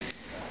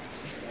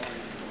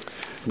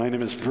My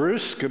name is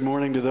Bruce. Good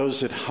morning to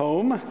those at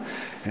home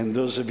and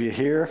those of you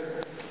here.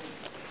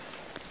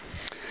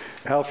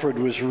 Alfred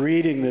was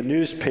reading the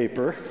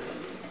newspaper,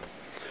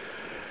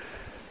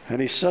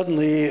 and he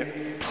suddenly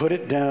put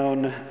it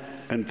down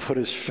and put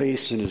his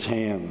face in his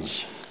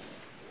hands.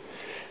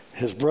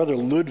 His brother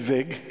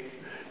Ludwig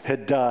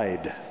had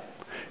died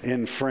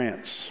in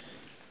France.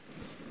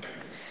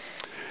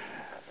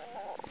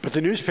 But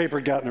the newspaper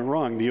had gotten it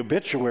wrong. The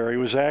obituary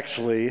was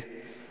actually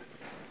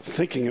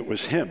thinking it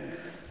was him.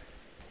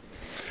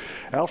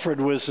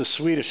 Alfred was a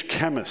Swedish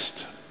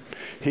chemist.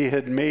 He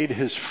had made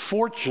his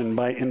fortune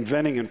by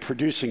inventing and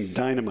producing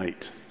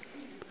dynamite.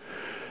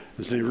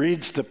 As he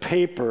reads the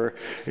paper,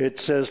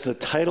 it says the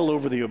title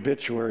over the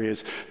obituary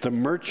is, "The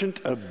Merchant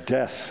of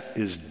Death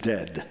is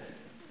Dead."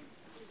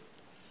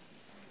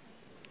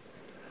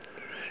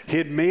 He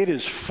had made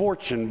his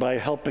fortune by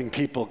helping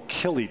people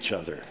kill each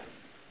other.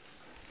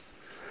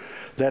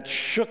 That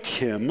shook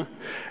him,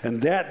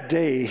 and that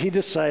day he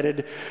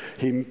decided,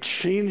 he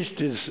changed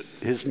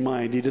his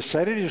mind. He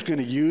decided he was going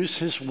to use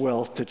his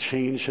wealth to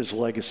change his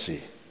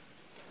legacy.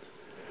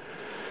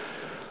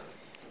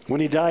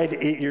 When he died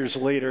 8 years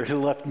later, he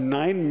left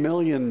 $9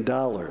 million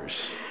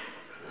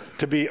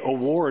to be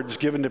awards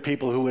given to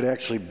people who would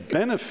actually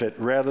benefit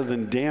rather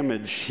than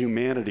damage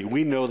humanity.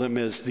 We know them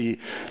as the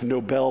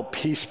Nobel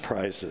Peace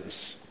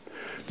Prizes.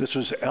 This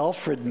was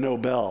Alfred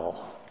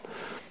Nobel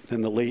in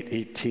the late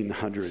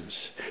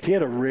 1800s. He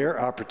had a rare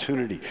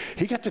opportunity.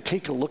 He got to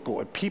take a look at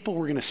what people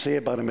were going to say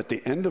about him at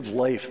the end of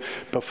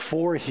life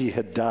before he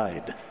had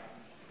died.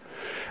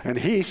 And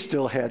he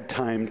still had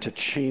time to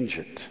change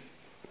it.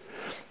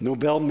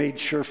 Nobel made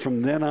sure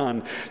from then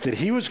on that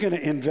he was going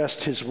to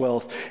invest his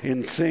wealth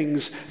in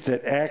things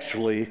that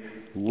actually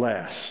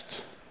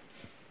last.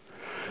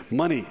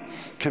 Money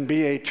can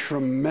be a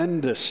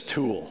tremendous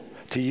tool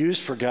to use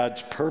for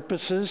God's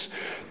purposes,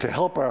 to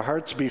help our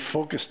hearts be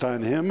focused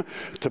on Him,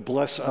 to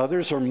bless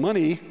others, or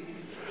money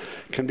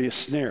can be a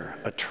snare,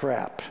 a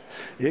trap.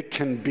 It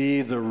can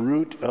be the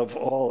root of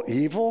all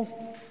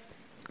evil.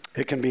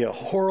 It can be a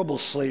horrible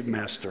slave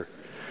master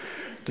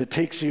that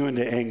takes you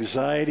into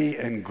anxiety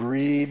and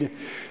greed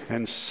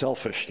and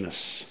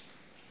selfishness.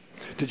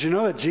 Did you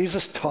know that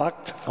Jesus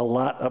talked a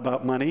lot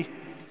about money?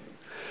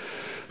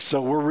 So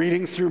we're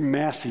reading through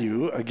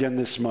Matthew again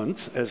this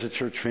month as a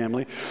church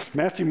family.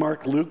 Matthew,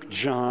 Mark, Luke,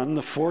 John,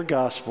 the four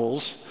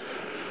Gospels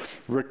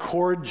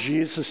record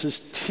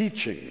Jesus'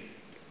 teaching.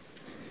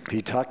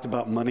 He talked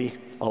about money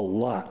a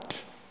lot.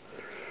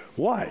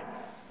 Why?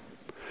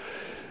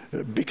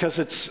 Because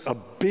it's a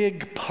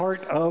big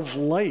part of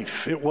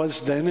life. It was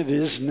then, it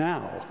is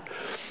now.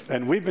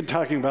 And we've been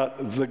talking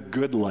about the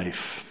good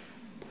life.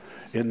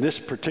 In this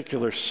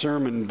particular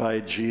sermon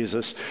by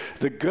Jesus,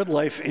 the good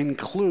life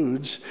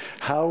includes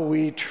how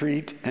we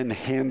treat and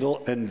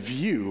handle and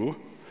view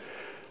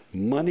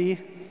money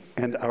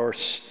and our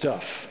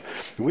stuff.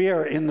 We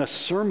are in the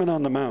Sermon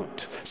on the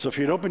Mount. So if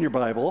you'd open your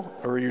Bible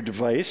or your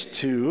device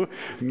to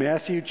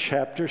Matthew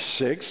chapter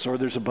 6, or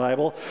there's a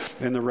Bible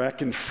in the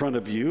rack in front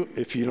of you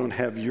if you don't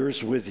have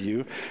yours with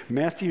you,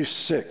 Matthew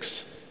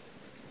 6.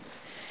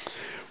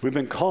 We've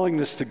been calling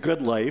this the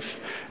good life,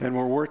 and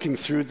we're working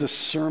through the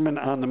Sermon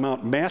on the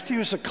Mount.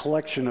 Matthew is a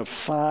collection of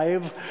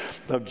 5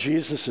 of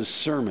Jesus'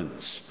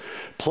 sermons,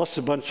 plus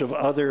a bunch of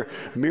other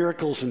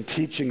miracles and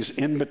teachings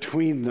in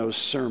between those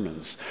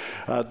sermons.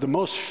 The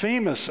most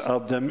famous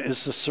of them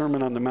is the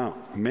Sermon on the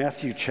Mount,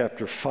 Matthew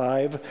chapter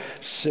 5,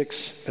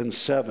 6, and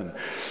 7.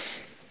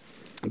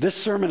 This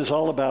sermon is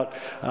all about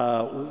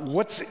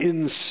what's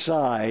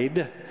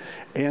inside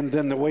and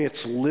then the way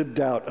it's lived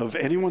out of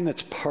anyone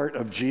that's part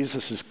of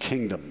Jesus'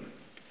 kingdom,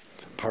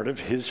 part of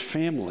his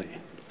family.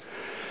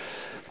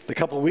 A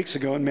couple of weeks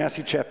ago in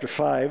Matthew chapter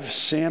 5,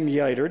 Sam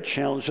Yeiter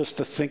challenged us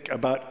to think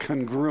about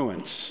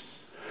congruence.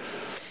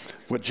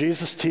 What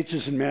Jesus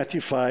teaches in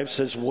Matthew 5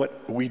 says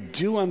what we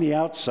do on the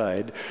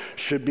outside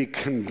should be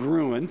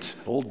congruent,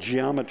 old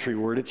geometry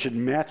word. It should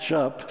match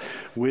up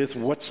with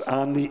what's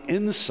on the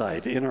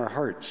inside in our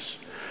hearts.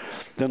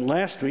 Then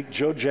last week,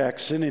 Joe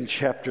Jackson in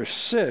chapter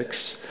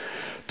 6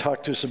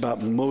 talked to us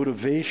about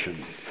motivation.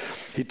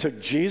 He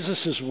took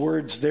Jesus'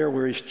 words there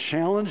where he's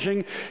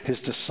challenging his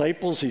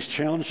disciples, he's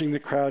challenging the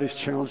crowd, he's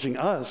challenging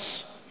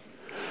us.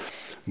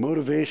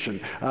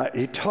 Motivation.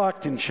 He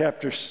talked in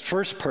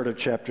first part of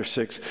chapter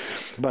 6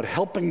 about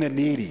helping the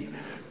needy,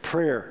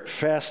 prayer,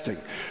 fasting.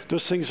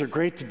 Those things are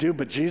great to do,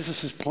 but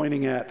Jesus is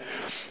pointing at,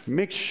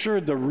 make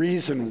sure the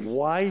reason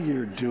why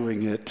you're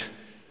doing it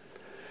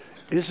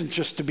isn't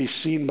just to be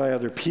seen by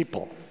other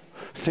people,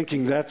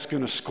 thinking that's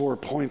going to score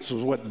points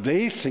with what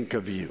they think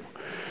of you.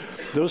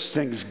 Those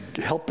things,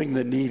 helping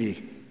the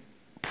needy,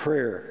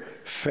 prayer,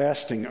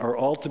 fasting, are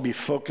all to be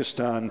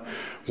focused on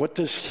what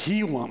does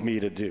he want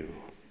me to do?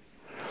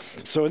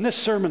 So in this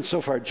sermon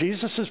so far,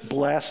 Jesus is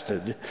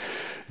blasted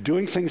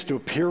doing things to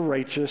appear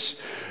righteous,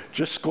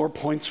 just score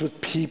points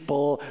with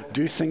people,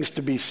 do things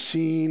to be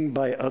seen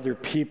by other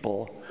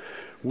people,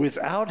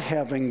 without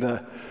having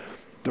the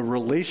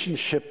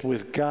relationship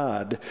with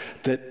God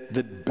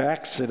that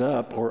backs it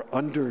up or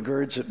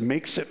undergirds it,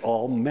 makes it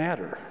all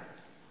matter.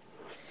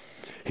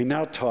 He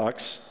now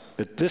talks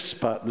at this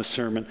spot in the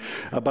sermon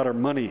about our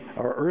money,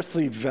 our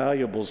earthly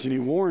valuables, and he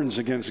warns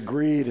against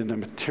greed and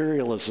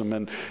materialism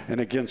and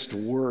against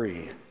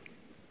worry.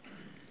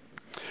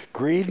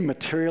 Greed,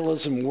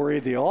 materialism, worry,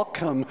 they all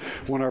come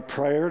when our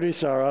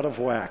priorities are out of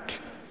whack.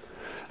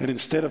 And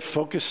instead of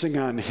focusing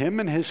on him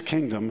and his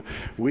kingdom,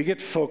 we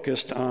get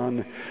focused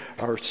on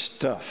our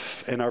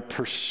stuff and our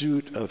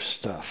pursuit of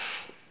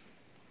stuff.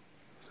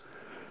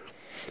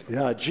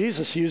 Yeah,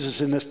 Jesus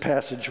uses in this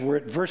passage, we're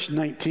at verse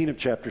 19 of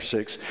chapter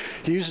 6,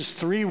 he uses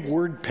 3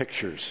 word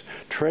pictures: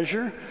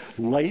 treasure,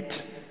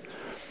 light,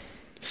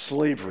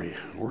 slavery.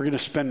 We're going to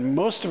spend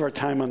most of our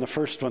time on the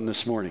first one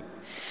this morning.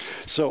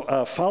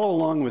 So follow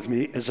along with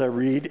me as I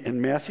read in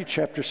Matthew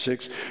chapter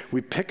 6.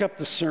 We pick up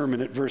the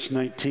sermon at verse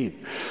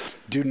 19.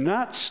 Do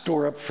not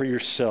store up for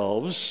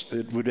yourselves.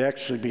 It would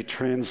actually be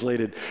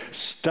translated,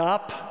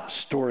 stop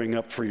storing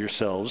up for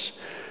yourselves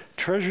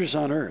treasures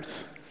on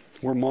earth,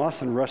 where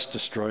moth and rust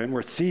destroy and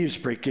where thieves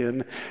break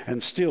in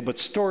and steal. But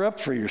store up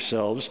for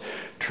yourselves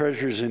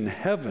treasures in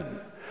heaven,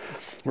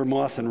 where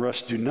moth and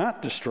rust do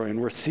not destroy and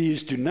where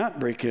thieves do not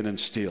break in and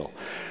steal.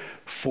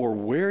 For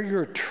where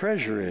your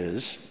treasure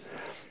is,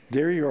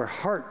 there your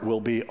heart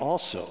will be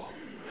also.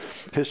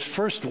 His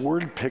first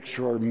word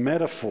picture or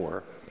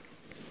metaphor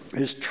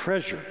is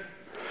treasure.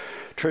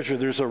 Treasure,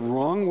 there's a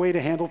wrong way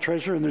to handle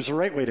treasure and there's a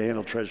right way to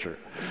handle treasure.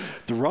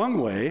 The wrong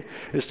way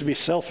is to be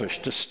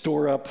selfish, to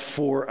store up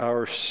for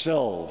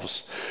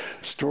ourselves,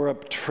 store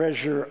up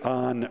treasure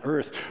on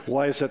earth.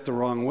 Why is that the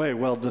wrong way?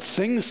 Well, the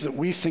things that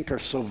we think are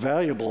so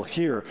valuable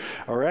here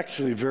are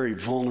actually very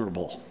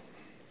vulnerable.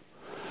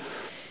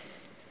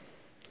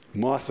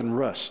 Moth and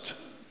rust,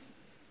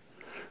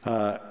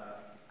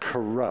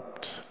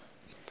 corrupt.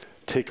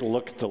 Take a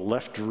look at the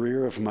left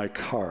rear of my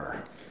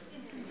car.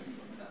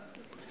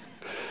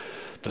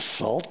 The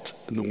salt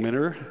in the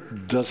winter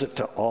does it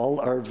to all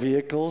our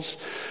vehicles.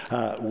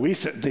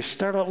 They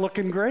start out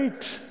looking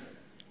great,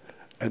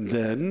 and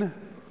then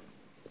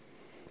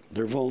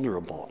they're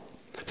vulnerable.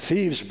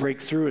 Thieves break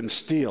through and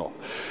steal.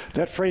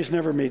 That phrase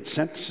never made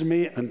sense to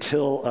me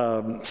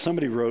until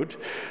somebody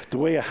wrote, the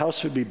way a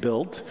house would be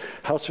built,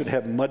 house would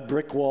have mud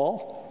brick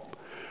wall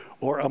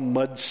or a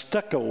mud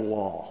stucco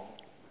wall.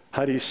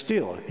 How do you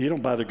steal? You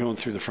don't bother going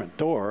through the front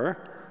door,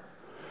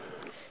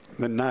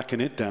 then knocking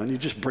it down. You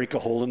just break a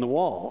hole in the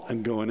wall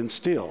and go in and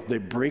steal. They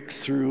break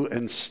through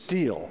and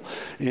steal.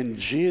 In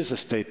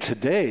Jesus' day,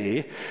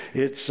 today,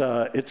 it's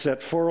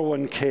that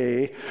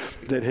 401k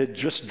that had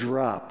just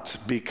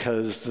dropped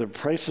because the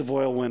price of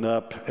oil went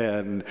up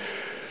and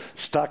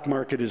stock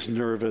market is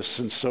nervous.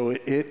 And so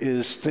it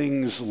is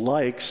things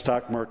like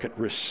stock market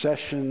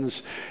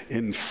recessions,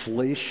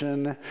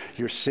 inflation.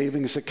 Your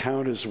savings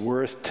account is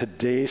worth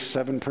today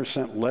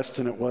 7% less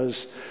than it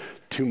was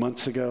 2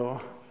 months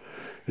ago.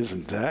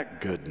 Isn't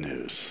that good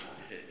news?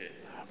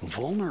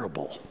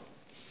 Vulnerable.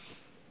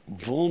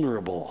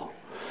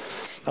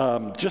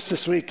 Just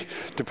this week,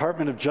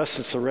 Department of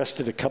Justice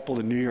arrested a couple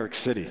in New York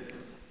City.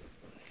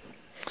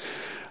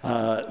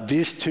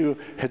 These two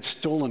had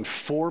stolen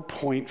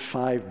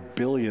 $4.5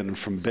 billion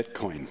from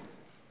Bitcoin.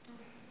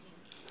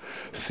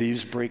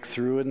 Thieves break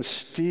through and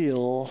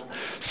steal.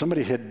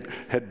 Somebody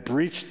had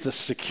breached the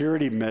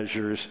security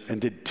measures and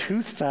did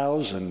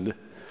 2,000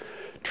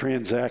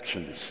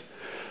 transactions,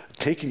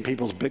 taking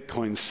people's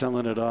Bitcoin,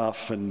 selling it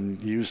off,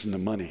 and using the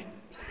money.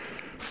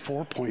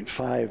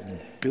 $4.5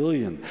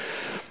 billion.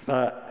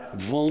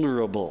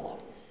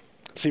 Vulnerable.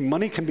 See,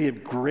 money can be a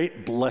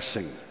great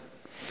blessing.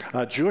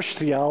 Jewish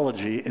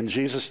theology in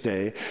Jesus'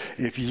 day,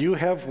 if you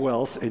have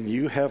wealth and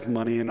you have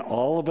money, and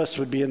all of us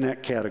would be in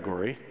that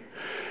category,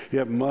 you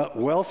have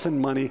wealth and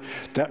money,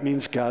 that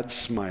means God's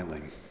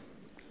smiling.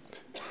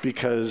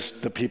 Because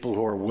the people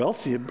who are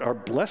wealthy are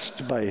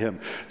blessed by him.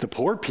 The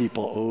poor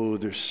people, oh,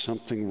 there's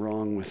something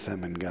wrong with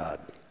them and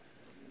God.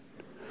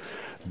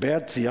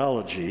 Bad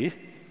theology,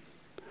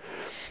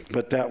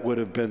 but that would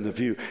have been the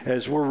view.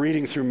 As we're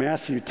reading through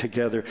Matthew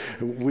together,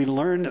 we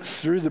learn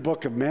through the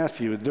book of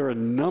Matthew, there are a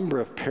number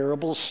of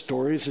parables,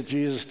 stories that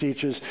Jesus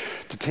teaches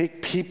to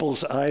take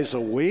people's eyes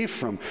away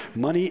from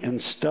money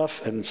and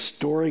stuff and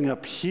storing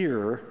up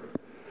here,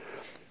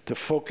 to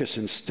focus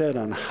instead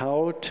on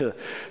how to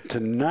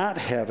not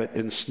have it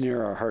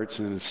ensnare our hearts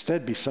and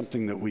instead be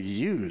something that we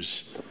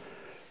use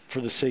for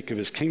the sake of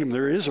his kingdom.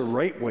 There is a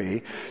right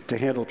way to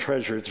handle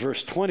treasure. It's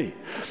verse 20.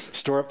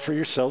 Store up for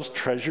yourselves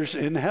treasures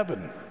in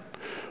heaven.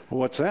 Well,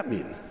 what's that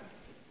mean?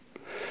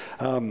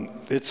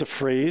 It's a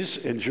phrase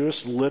in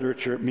Jewish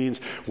literature. It means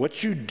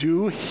what you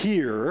do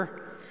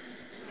here,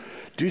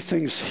 do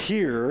things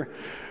here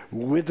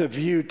with a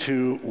view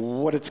to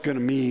what it's going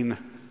to mean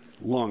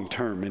long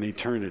term in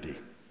eternity.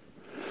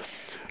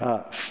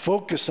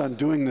 Focus on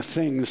doing the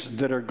things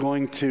that are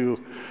going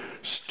to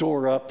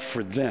store up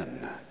for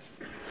then.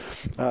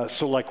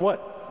 So like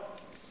what?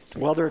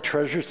 Well, there are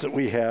treasures that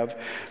we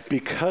have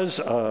because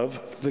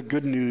of the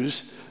good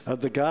news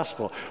of the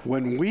gospel.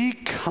 When we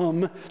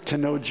come to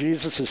know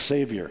Jesus as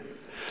Savior,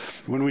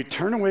 when we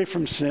turn away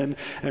from sin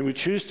and we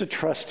choose to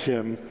trust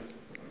him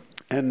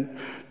and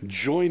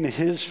join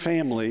his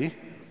family,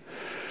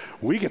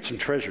 we get some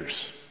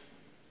treasures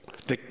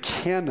that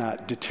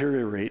cannot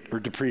deteriorate or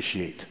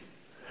depreciate.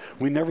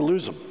 We never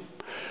lose them.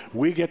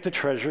 We get the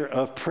treasure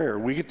of prayer.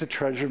 We get the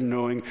treasure of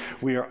knowing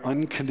we are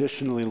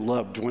unconditionally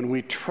loved. When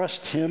we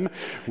trust Him,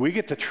 we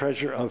get the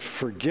treasure of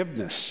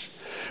forgiveness.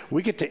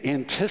 We get to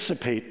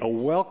anticipate a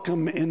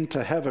welcome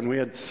into heaven. We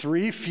had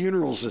 3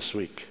 funerals this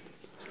week.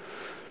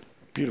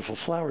 Beautiful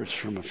flowers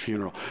from a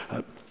funeral.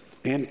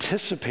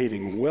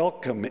 Anticipating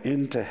welcome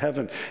into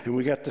heaven. And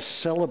we got to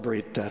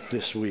celebrate that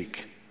this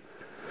week.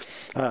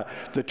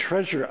 The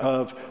treasure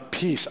of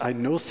peace. I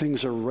know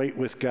things are right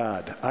with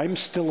God. I'm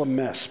still a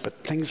mess,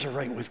 but things are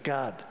right with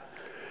God.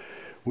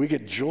 We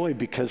get joy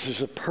because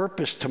there's a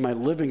purpose to my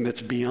living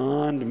that's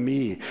beyond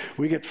me.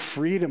 We get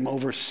freedom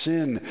over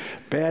sin,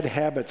 bad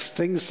habits,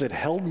 things that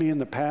held me in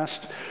the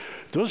past.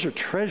 Those are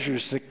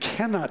treasures that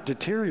cannot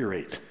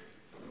deteriorate.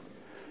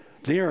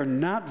 They are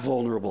not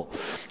vulnerable.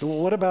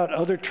 What about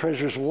other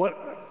treasures?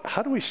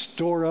 How do we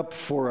store up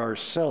for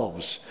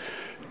ourselves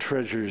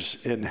treasures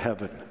in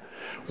heaven?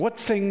 What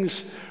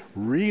things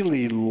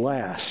really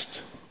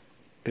last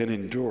and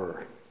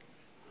endure?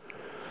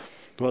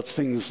 Well, it's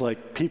things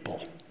like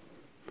people.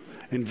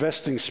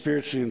 Investing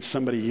spiritually in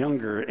somebody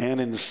younger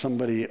and in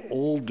somebody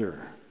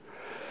older.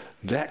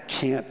 That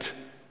can't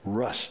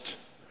rust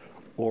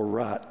or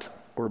rot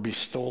or be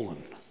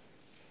stolen.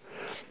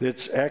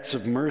 It's acts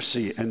of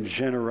mercy and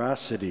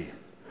generosity.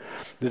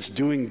 That's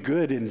doing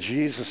good in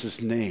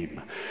Jesus'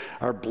 name.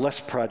 Our Bless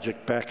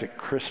Project back at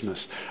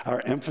Christmas.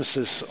 Our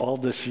emphasis all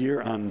this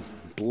year on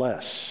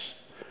bless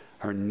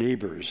our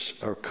neighbors,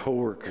 our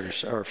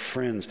coworkers, our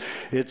friends.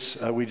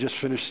 We just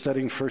finished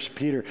studying 1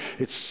 Peter.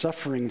 It's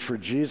suffering for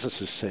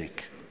Jesus'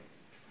 sake.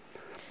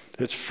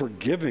 It's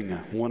forgiving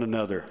one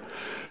another.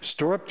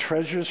 Store up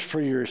treasures for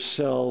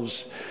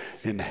yourselves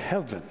in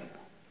heaven,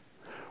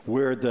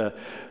 where the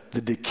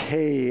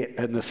decay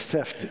and the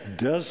theft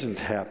doesn't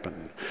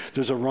happen.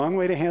 There's a wrong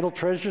way to handle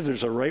treasure.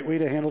 There's a right way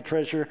to handle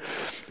treasure.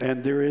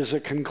 And there is a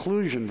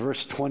conclusion,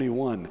 verse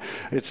 21.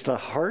 It's the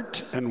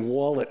heart and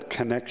wallet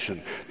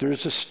connection.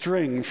 There's a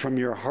string from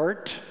your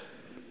heart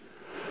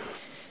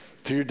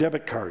to your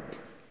debit card.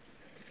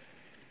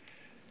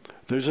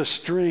 There's a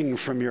string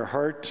from your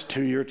heart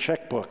to your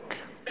checkbook.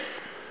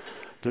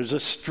 There's a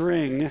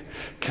string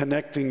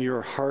connecting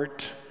your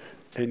heart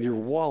and your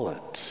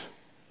wallet.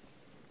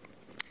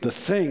 The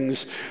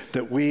things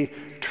that we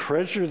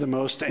treasure the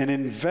most and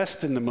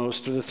invest in the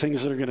most are the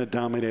things that are going to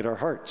dominate our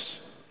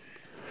hearts.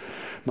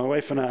 My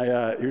wife and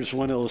I, here's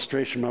one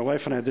illustration. My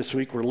wife and I this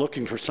week were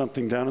looking for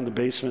something down in the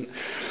basement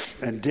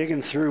and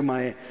digging through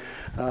my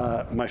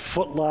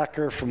Foot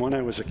Locker from when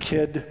I was a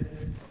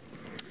kid.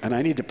 And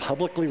I need to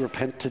publicly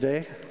repent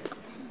today.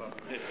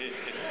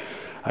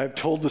 I've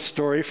told the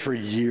story for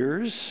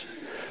years.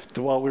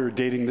 While we were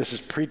dating, this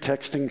is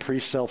pre-texting,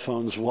 pre-cell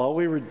phones. While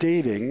we were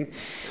dating,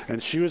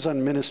 and she was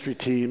on ministry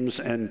teams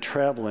and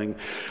traveling,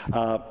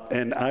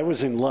 and I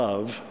was in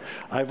love,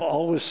 I've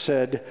always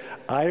said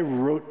I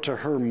wrote to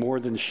her more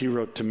than she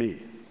wrote to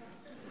me.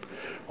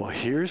 Well,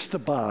 here's the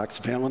box,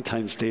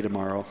 Valentine's Day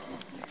tomorrow.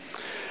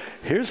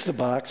 Here's the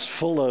box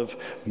full of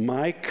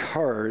my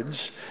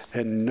cards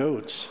and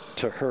notes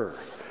to her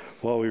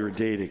while we were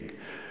dating.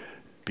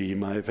 Be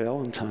my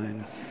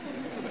Valentine.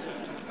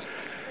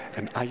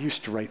 And I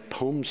used to write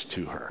poems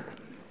to her.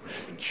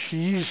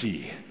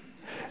 Cheesy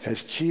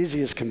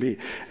as can be.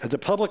 The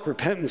public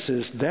repentance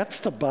is, that's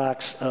the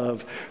box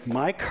of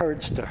my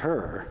cards to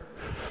her.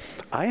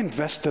 I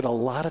invested a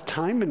lot of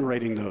time in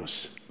writing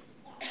those.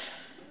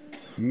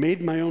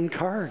 Made my own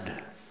card.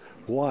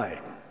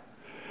 Why?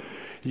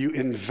 You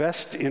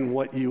invest in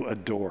what you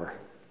adore.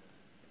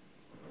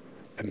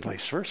 And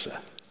vice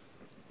versa.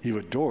 You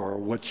adore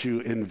what you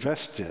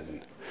invest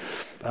in.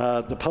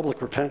 The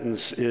public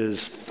repentance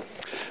is,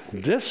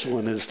 this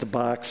one is the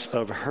box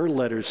of her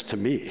letters to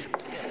me.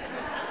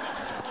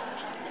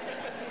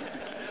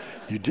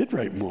 You did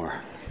write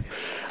more.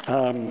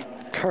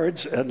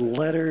 Cards and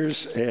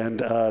letters, and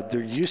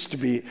there used to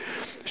be,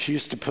 she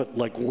used to put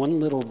like one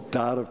little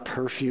dot of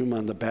perfume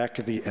on the back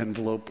of the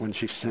envelope when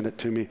she sent it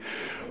to me.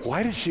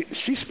 Why did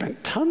she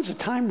spent tons of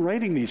time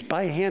writing these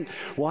by hand.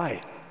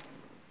 Why?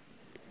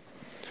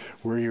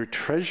 Where your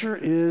treasure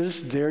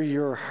is, there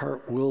your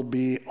heart will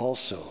be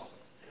also.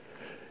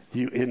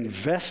 You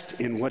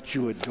invest in what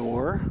you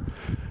adore,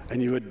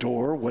 and you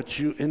adore what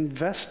you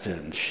invest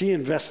in. She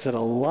invested a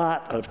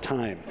lot of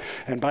time.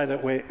 And by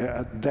that way,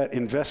 that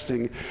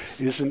investing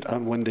isn't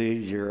on one day a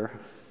year,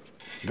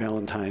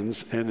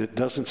 Valentine's, and it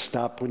doesn't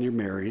stop when you're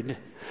married.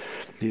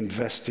 The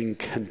investing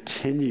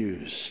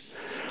continues.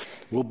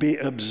 We'll be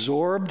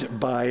absorbed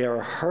by,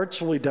 our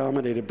hearts will be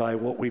dominated by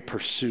what we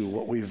pursue,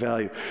 what we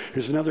value.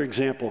 Here's another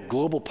example,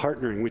 global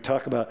partnering. We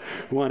talk about,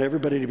 we want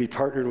everybody to be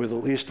partnered with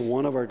at least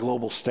one of our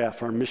global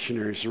staff, our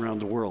missionaries around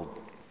the world.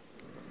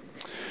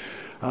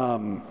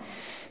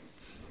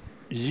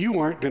 You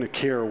aren't going to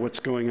care what's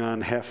going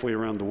on halfway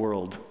around the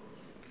world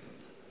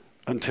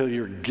until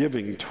you're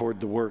giving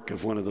toward the work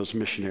of one of those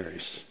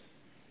missionaries.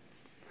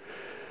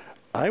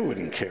 I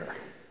wouldn't care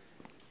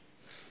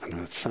I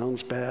know it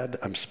sounds bad.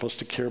 I'm supposed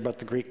to care about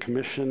the Great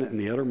Commission and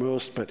the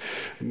uttermost, but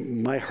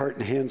my heart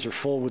and hands are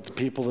full with the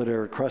people that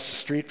are across the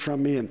street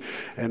from me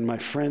and my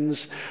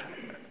friends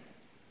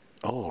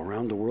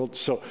around the world.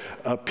 So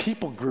a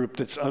people group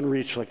that's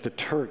unreached, like the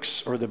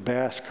Turks or the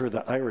Basque or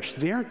the Irish,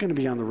 they aren't going to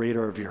be on the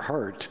radar of your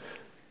heart.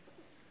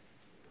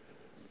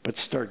 But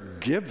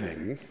start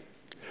giving,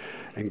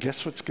 and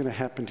guess what's going to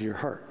happen to your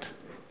heart?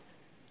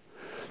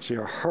 See,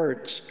 our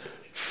hearts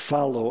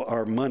follow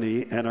our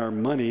money, and our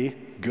money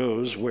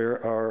goes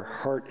where our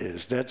heart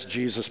is. That's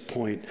Jesus'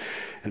 point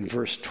in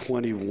verse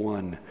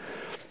 21.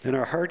 And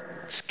our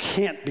hearts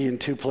can't be in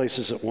two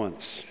places at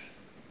once.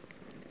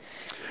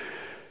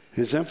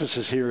 His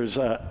emphasis here is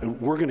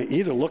we're going to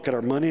either look at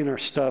our money and our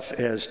stuff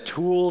as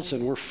tools,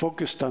 and we're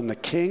focused on the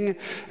King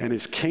and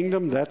his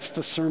kingdom. That's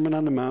the Sermon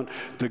on the Mount,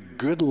 the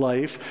good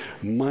life.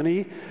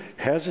 Money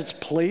has its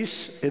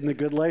place in the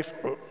good life,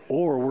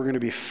 or we're going to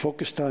be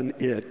focused on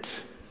it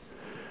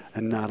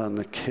and not on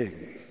the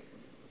King.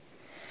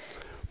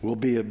 We'll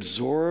be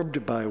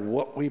absorbed by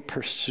what we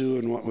pursue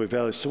and what we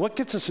value. So what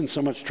gets us in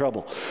so much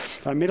trouble?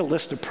 I made a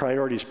list of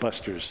priorities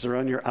busters. They're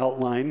on your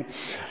outline.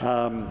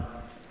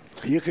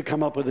 You could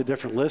come up with a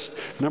different list.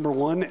 Number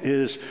one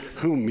is,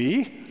 who,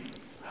 me?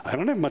 I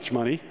don't have much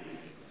money.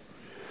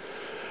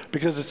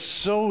 Because it's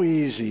so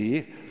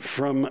easy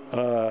from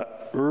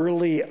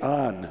early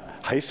on.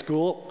 High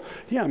school,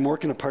 yeah, I'm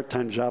working a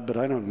part-time job, but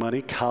I don't have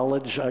money.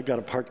 College, I've got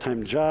a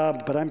part-time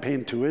job, but I'm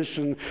paying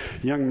tuition.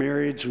 Young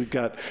marrieds,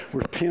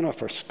 we're paying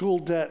off our school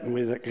debt, and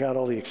we've got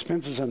all the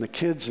expenses on the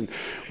kids, and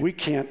we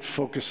can't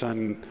focus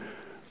on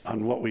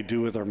what we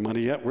do with our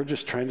money yet. We're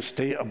just trying to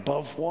stay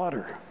above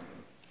water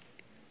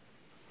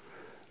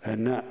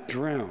and not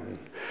drown.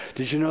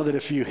 Did you know that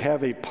if you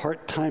have a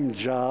part-time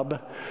job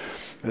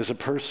as a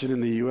person in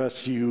the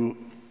U.S., you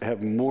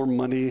have more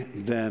money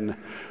than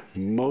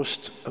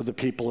most of the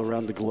people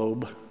around the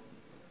globe?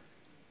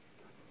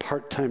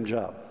 Part-time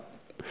job.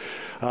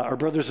 Our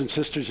brothers and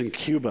sisters in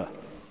Cuba,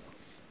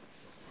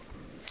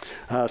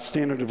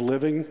 standard of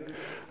living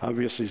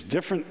obviously is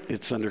different.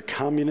 It's under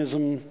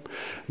communism.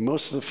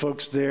 Most of the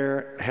folks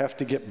there have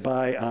to get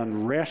by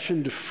on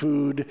rationed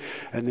food,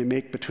 and they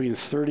make between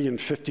 $30 and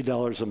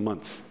 $50 a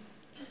month.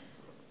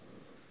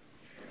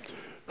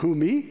 Who,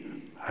 me?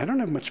 I don't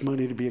have much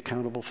money to be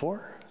accountable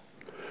for.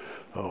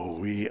 Oh,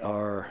 we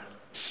are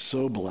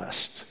so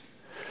blessed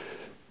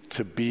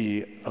to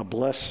be a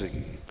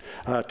blessing.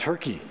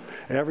 Turkey,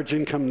 average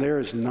income there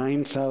is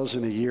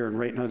 $9,000 a year, and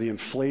right now the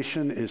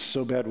inflation is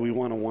so bad we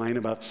want to whine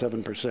about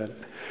 7%.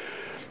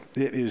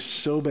 It is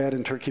so bad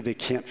in Turkey they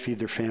can't feed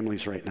their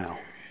families right now,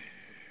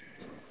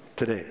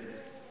 today.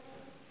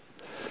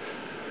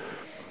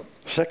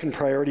 Second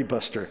priority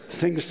buster,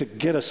 things that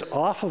get us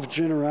off of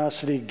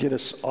generosity, get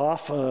us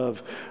off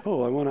of, I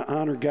want to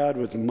honor God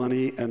with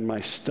money and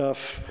my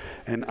stuff,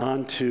 and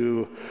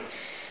onto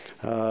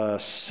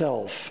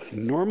self.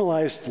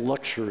 Normalized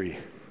luxury.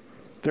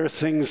 There are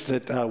things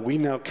that we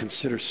now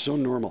consider so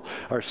normal.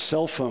 Our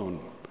cell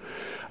phone,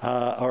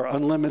 our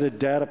unlimited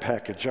data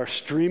package, our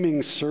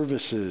streaming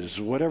services,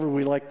 whatever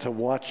we like to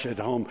watch at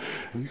home.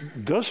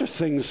 Those are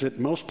things that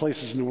most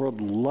places in the world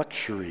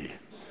luxury.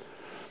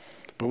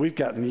 But we've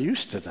gotten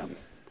used to them.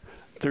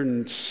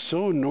 They're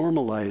so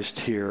normalized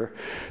here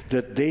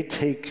that they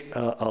take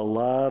a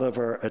lot of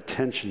our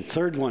attention.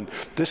 Third one,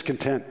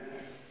 discontent.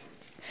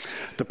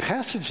 The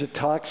passage that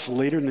talks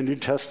later in the New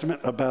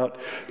Testament about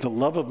the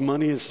love of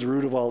money is the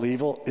root of all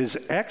evil is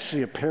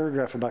actually a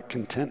paragraph about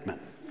contentment.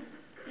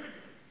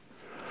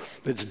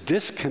 It's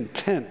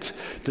discontent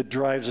that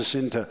drives us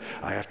into,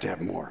 I have to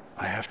have more,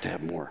 I have to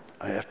have more,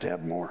 I have to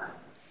have more.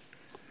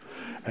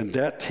 And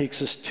that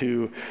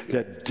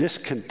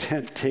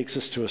discontent takes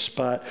us to a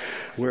spot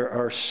where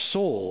our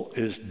soul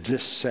is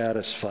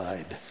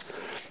dissatisfied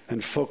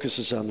and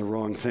focuses on the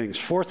wrong things.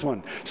 Fourth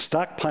one,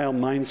 stockpile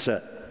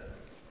mindset.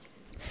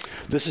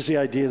 This is the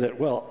idea that,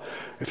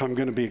 if I'm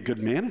going to be a good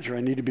manager,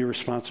 I need to be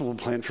responsible and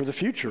plan for the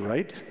future,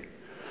 right?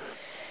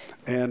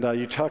 And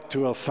you talk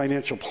to a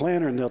financial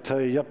planner and they'll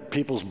tell you,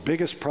 people's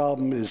biggest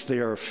problem is they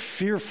are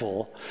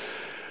fearful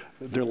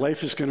their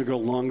life is going to go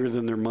longer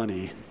than their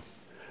money.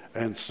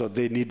 And so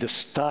they need to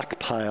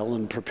stockpile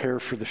and prepare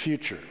for the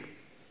future.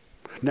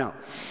 Now,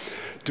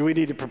 do we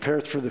need to prepare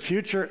for the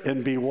future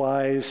and be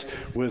wise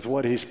with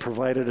what he's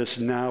provided us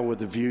now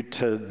with a view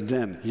to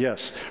then?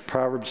 Yes,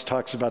 Proverbs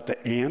talks about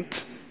the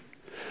ant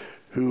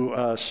who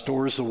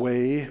stores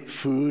away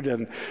food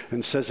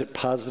and says it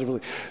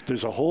positively.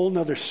 There's a whole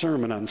nother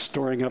sermon on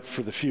storing up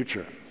for the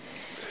future.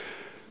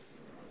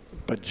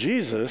 But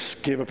Jesus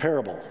gave a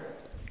parable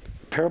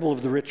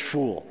of the rich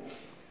fool.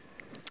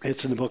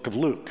 It's in the book of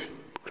Luke.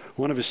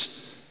 One of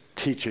his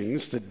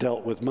teachings that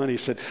dealt with money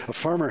said a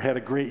farmer had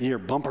a great year,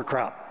 bumper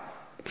crop.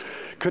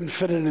 Couldn't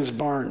fit it in his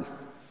barn,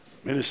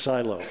 in his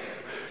silo.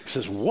 He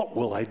says, what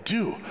will I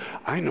do?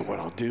 I know what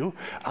I'll do.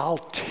 I'll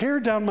tear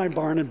down my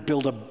barn and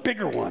build a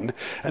bigger one,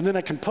 and then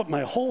I can put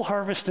my whole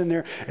harvest in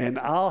there, and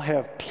I'll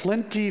have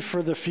plenty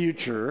for the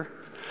future,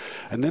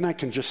 and then I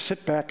can just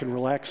sit back and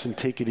relax and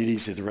take it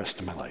easy the rest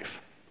of my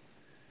life.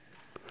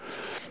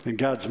 And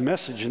God's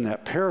message in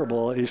that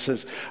parable, he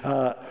says,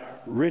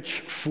 rich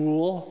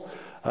fool,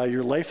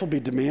 your life will be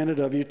demanded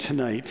of you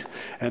tonight,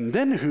 and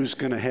then who's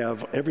going to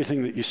have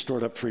everything that you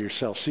stored up for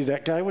yourself? See,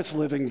 that guy was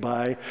living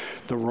by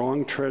the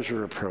wrong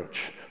treasure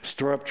approach.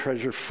 Store up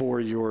treasure for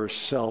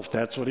yourself.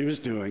 That's what he was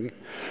doing.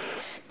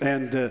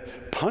 And the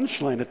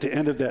punchline at the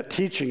end of that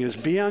teaching is,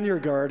 be on your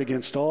guard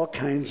against all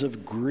kinds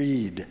of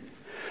greed.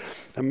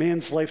 A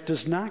man's life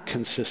does not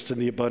consist in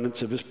the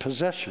abundance of his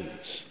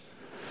possessions.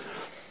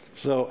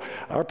 So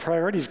our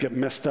priorities get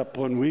messed up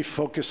when we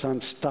focus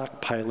on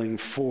stockpiling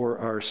for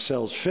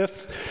ourselves.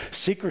 Fifth,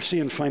 secrecy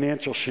and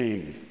financial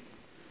shame.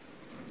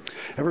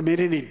 Ever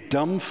made any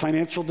dumb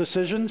financial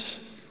decisions?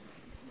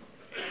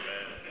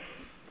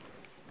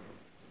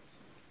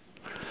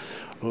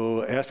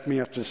 Oh, ask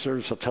me after the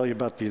service. I'll tell you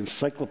about the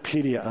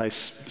encyclopedia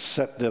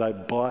set that I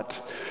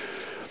bought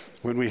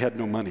when we had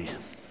no money.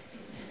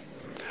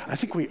 I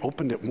think we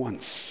opened it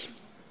once.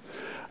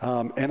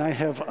 And I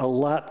have a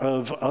lot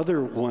of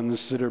other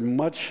ones that are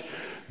much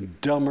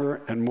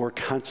dumber and more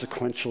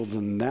consequential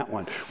than that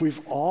one.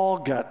 We've all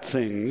got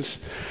things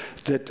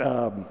that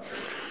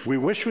we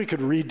wish we could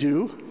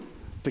redo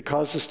that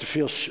cause us to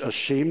feel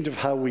ashamed of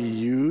how we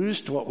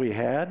used what we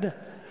had.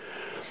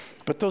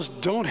 But those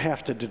don't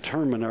have to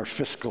determine our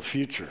fiscal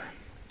future.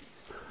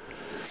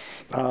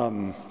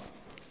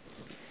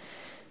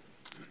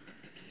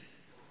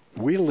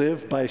 We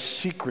live by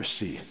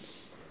secrecy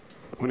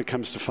when it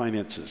comes to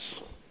finances.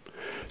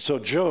 So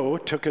Joe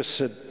took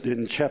us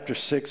in chapter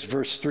 6,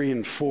 verse 3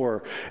 and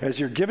 4, as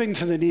you're giving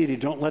to the needy,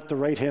 don't let the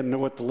right hand know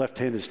what the left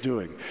hand is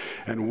doing.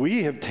 And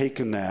we have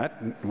taken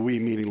that, we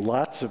meaning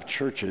lots of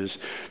churches,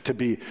 to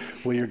be,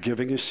 well, you're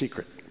giving a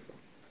secret.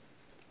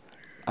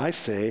 I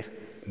say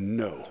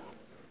no.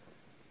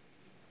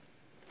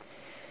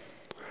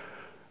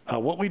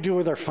 What we do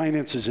with our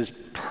finances is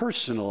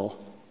personal,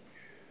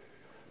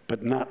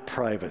 but not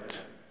private.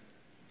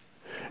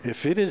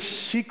 If it is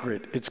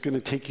secret, it's going to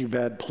take you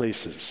bad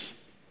places.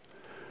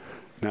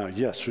 Now,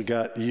 yes, you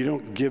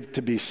don't give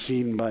to be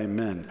seen by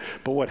men.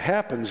 But what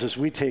happens is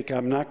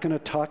I'm not going to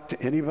talk to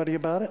anybody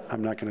about it.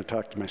 I'm not going to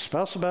talk to my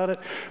spouse about it,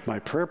 my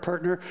prayer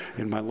partner,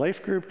 in my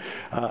life group.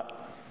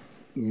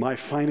 My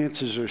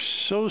finances are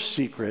so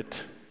secret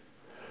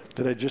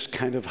that I just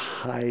kind of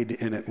hide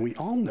in it. We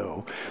all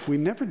know we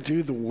never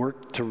do the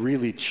work to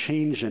really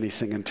change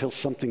anything until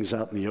something's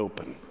out in the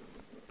open.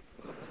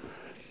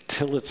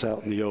 Till it's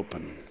out in the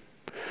open.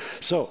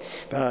 So,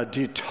 do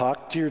you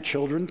talk to your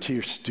children, to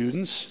your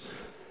students,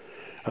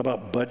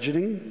 about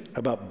budgeting,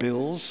 about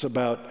bills,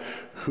 about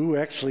who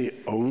actually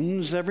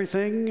owns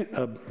everything?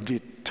 Do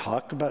you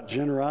talk about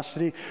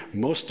generosity?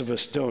 Most of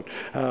us don't.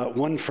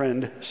 One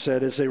friend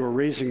said as they were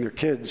raising their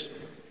kids,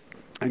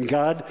 and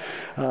God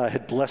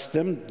had blessed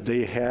them,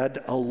 they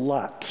had a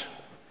lot.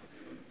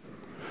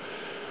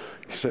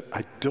 He said,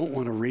 I don't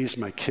want to raise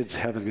my kids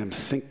having them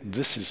think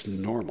this is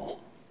normal.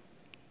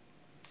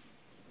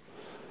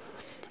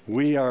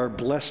 We are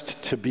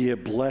blessed to be a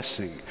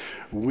blessing.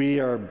 We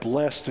are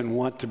blessed and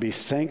want to be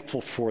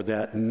thankful for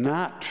that,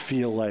 not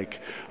feel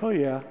like, oh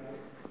yeah,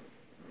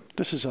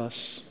 this is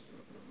us.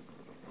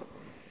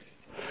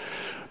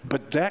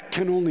 But that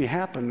can only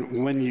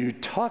happen when you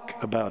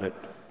talk about it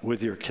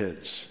with your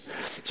kids.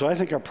 So I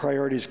think our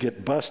priorities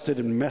get busted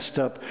and messed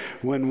up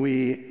when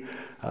we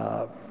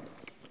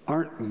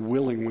aren't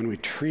willing, when we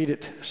treat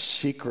it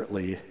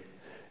secretly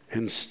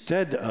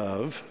instead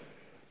of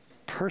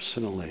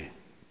personally.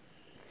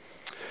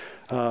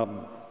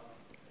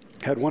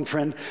 Had one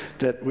friend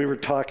that we were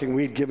talking,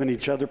 we'd given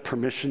each other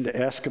permission to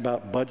ask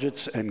about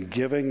budgets and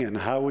giving and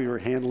how we were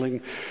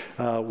handling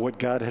what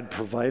God had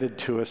provided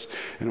to us.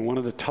 And in one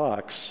of the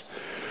talks,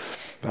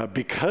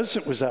 because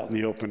it was out in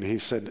the open, he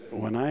said,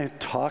 when I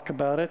talk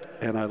about it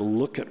and I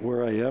look at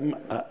where I am,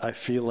 I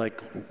feel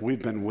like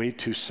we've been way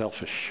too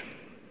selfish.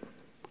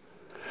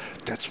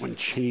 That's when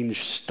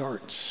change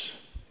starts.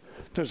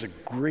 There's a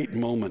great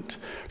moment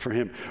for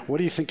him. What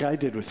do you think I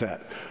did with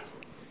that?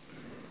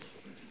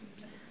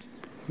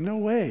 No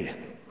way.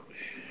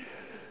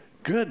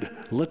 Good.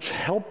 Let's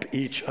help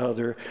each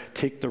other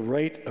take the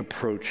right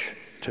approach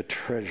to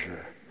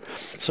treasure.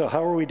 So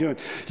how are we doing?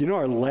 You know,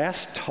 our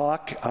last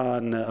talk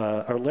on,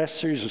 our last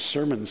series of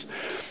sermons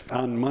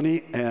on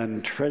money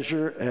and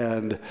treasure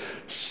and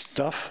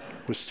stuff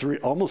was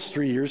almost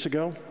 3 years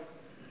ago.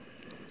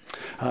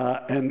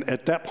 And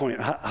at that point,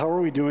 how are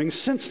we doing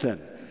since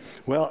then?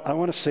 Well, I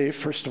want to say,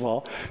 first of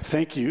all,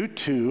 thank you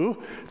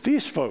to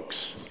these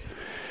folks.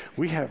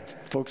 We have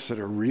folks that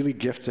are really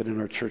gifted in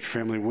our church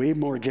family, way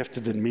more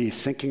gifted than me,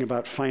 thinking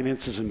about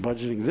finances and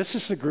budgeting. This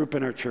is the group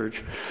in our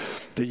church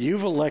that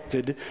you've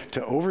elected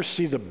to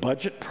oversee the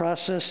budget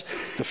process,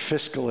 the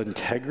fiscal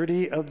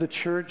integrity of the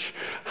church,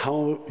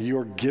 how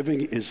your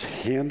giving is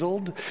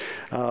handled,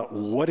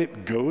 what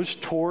it goes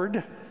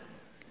toward.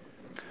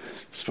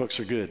 These folks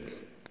are good.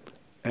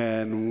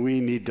 And we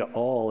need to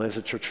all, as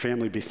a church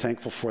family, be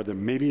thankful for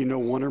them. Maybe you know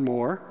one or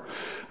more.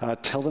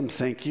 Tell them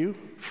thank you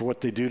for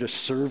what they do to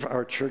serve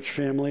our church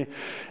family.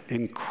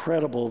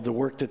 Incredible, the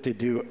work that they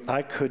do.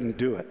 I couldn't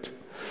do it.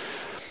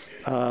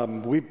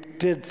 we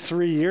did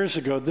 3 years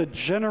ago the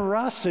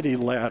generosity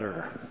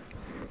ladder.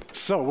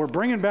 So we're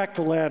bringing back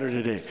the ladder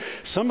today.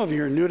 Some of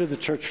you are new to the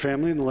church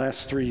family in the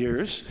last 3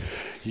 years.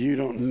 You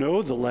don't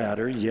know the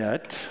ladder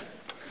yet,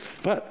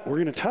 but we're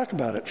going to talk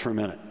about it for a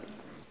minute.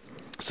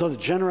 So the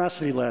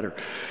generosity ladder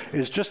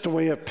is just a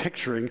way of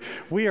picturing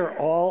we are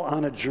all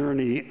on a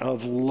journey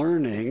of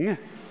learning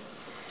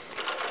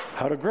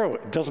how to grow.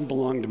 It doesn't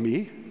belong to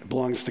me. It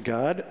belongs to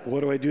God. What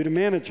do I do to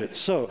manage it?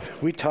 So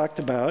we talked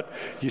about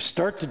you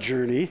start the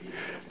journey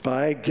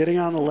by getting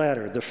on the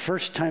ladder. The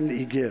first time that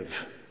you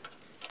give,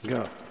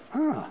 go,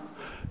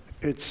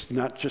 it's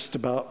not just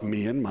about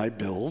me and my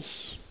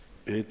bills.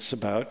 It's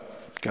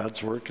about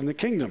God's work in the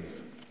kingdom.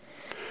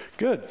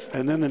 Good.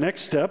 And then the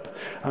next step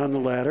on the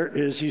ladder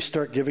is you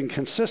start giving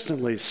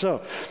consistently.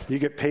 So you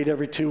get paid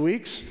every 2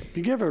 weeks,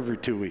 you give every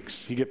 2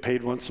 weeks. You get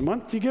paid once a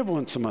month, you give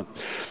once a month.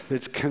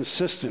 It's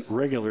consistent,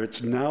 regular.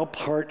 It's now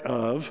part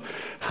of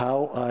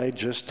how I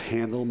just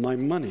handle my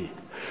money.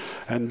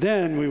 And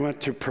then we went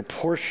to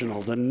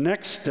proportional. The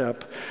next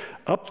step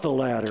up the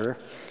ladder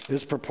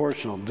is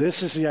proportional.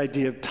 This is the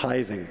idea of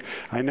tithing.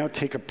 I now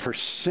take a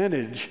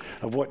percentage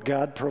of what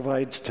God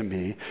provides to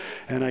me,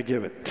 and I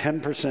give it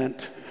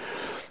 10%.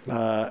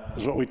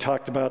 Is what we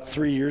talked about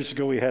 3 years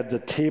ago. We had the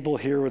table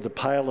here with a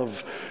pile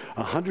of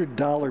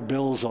 $100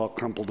 bills all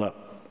crumpled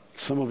up.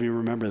 Some of you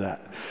remember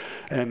that.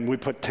 And we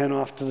put 10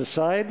 off to the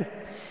side.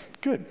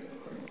 Good.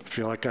 I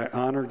feel like I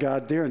honor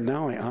God there, and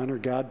now I honor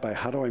God by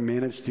how do I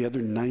manage the other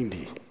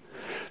 90.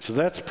 So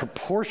that's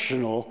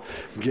proportional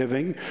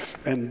giving.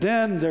 And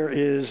then there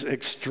is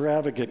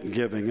extravagant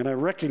giving. And I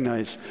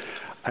recognize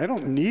I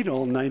don't need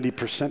all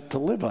 90% to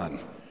live on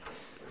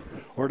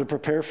or to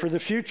prepare for the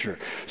future.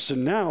 So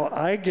now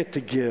I get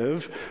to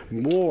give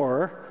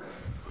more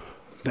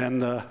than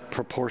the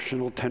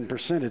proportional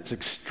 10%. It's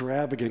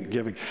extravagant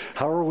giving.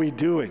 How are we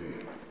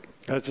doing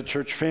as a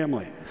church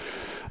family?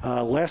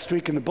 Last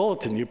week in the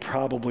bulletin, you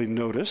probably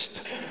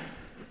noticed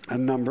a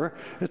number.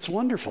 It's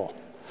wonderful.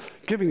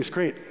 Giving is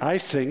great. I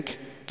think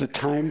the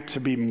time to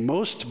be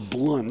most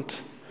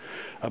blunt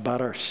about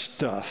our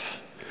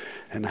stuff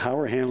and how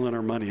we're handling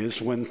our money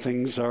is when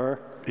things are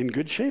in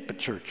good shape at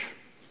church.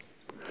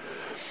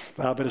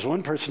 But as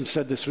one person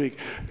said this week,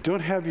 don't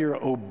have your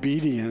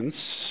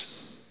obedience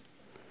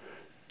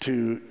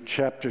to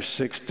chapter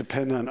 6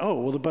 depend on,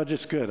 the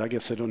budget's good. I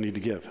guess I don't need to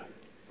give.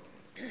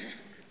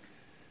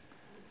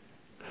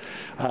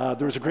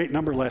 There was a great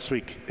number last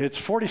week. It's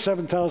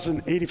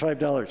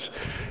 $47,085.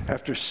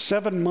 After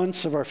 7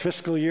 months of our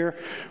fiscal year,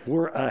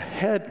 we're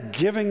ahead.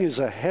 Giving is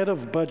ahead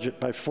of budget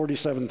by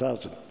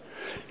 $47,000.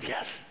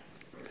 Yes.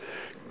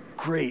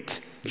 Great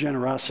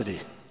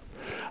generosity.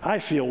 I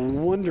feel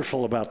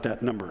wonderful about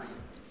that number.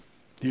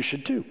 You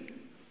should too.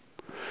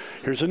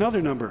 Here's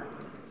another number.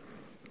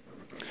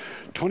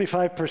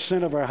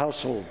 25% of our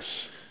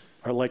households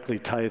are likely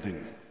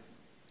tithing.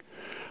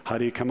 How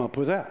do you come up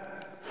with that?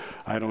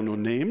 I don't know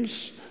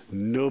names.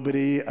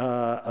 Nobody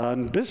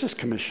on Business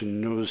Commission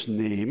knows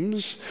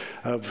names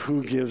of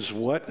who gives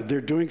what.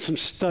 They're doing some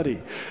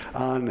study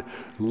on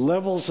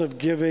levels of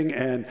giving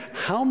and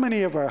how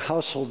many of our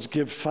households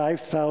give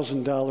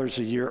 $5,000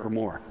 a year or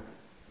more.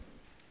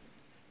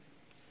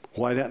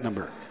 Why that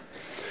number?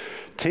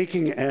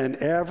 Taking an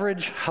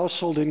average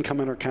household income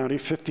in our county,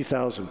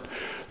 $50,000.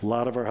 A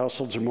lot of our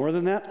households are more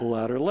than that, a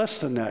lot are less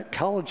than that.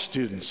 College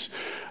students,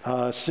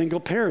 single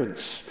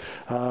parents,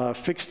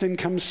 fixed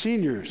income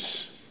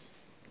seniors.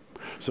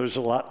 So there's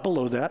a lot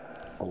below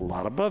that, a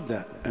lot above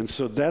that. And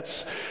so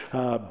that's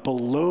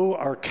below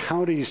our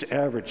county's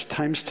average,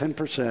 times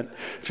 10%,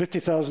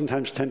 50,000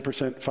 times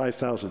 10%,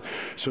 5,000.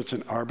 So it's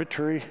an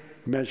arbitrary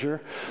measure.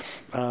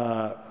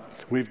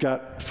 We've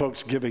got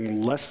folks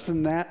giving less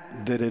than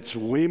that it's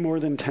way more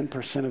than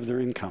 10% of their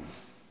income,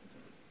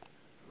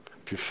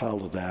 if you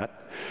follow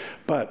that.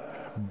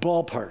 But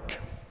ballpark,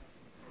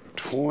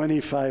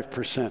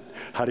 25%.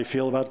 How do you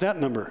feel about that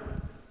number?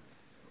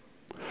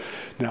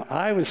 Now,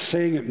 I was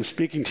saying it in the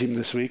speaking team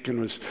this week and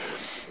was,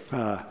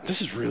 this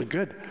is really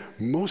good.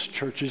 Most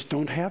churches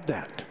don't have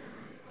that.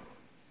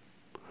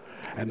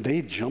 And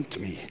they jumped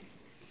me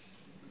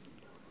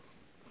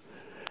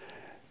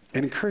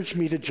and encouraged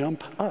me to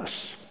jump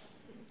us.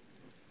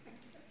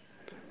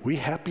 We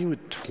happy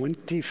with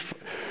 20?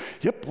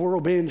 Yep, we're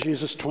obeying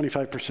Jesus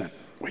 25%.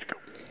 Way to go.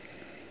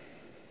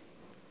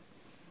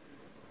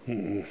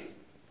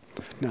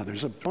 Now,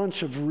 there's a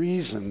bunch of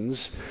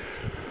reasons,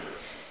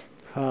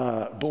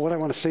 but what I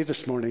want to say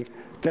this morning,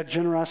 that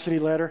generosity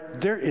ladder,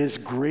 there is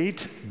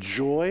great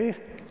joy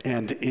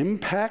and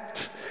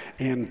impact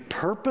and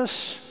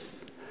purpose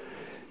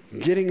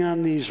getting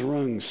on these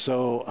rungs.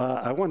 So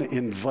I want to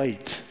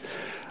invite.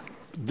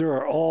 There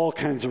are all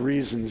kinds of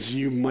reasons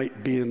you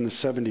might be in the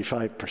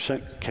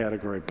 75%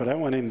 category, but I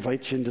want to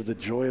invite you into the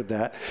joy of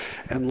that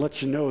and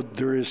let you know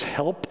there is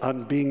help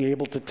on being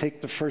able to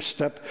take the first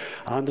step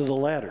onto the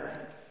ladder.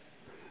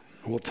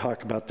 We'll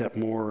talk about that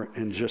more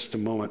in just a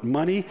moment.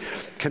 Money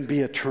can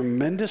be a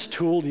tremendous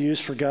tool to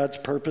use for God's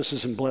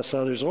purposes and bless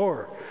others,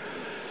 or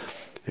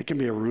It can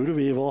be a root of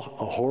evil,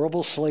 a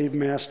horrible slave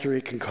master.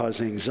 It can cause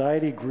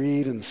anxiety,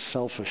 greed, and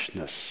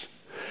selfishness.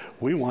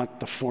 We want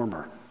the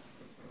former,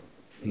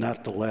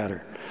 not the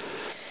latter.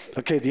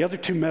 Okay, the other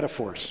two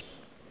metaphors.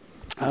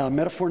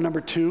 Metaphor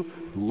number 2,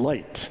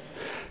 light.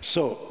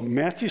 So,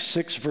 Matthew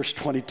 6, verse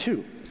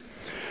 22.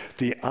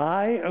 The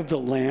eye is the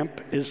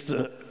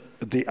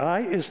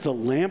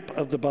lamp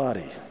of the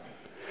body.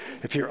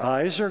 If your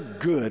eyes are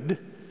good,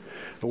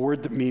 a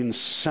word that means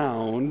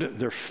sound,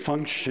 they're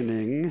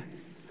functioning.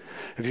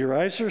 If your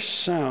eyes are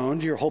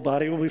sound, your whole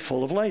body will be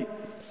full of light.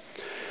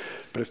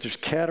 But if there's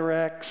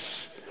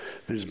cataracts,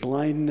 there's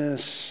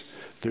blindness,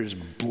 there's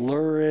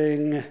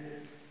blurring.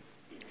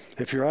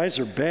 If your eyes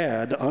are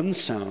bad,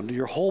 unsound,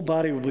 your whole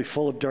body will be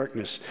full of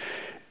darkness.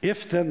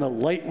 If then the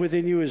light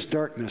within you is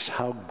darkness,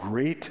 how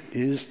great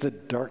is the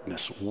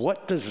darkness?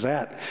 What does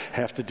that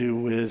have to do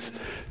with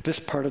this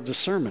part of the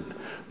sermon?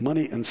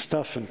 Money and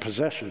stuff and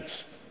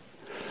possessions.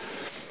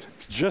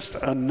 It's just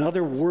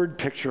another word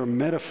picture, a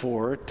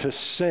metaphor to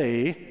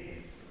say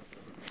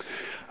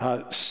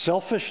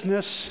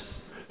selfishness,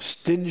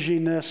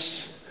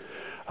 stinginess,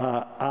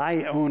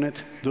 I own it,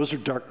 those are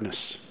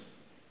darkness.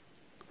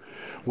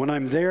 When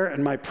I'm there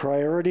and my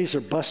priorities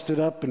are busted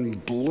up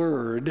and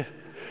blurred,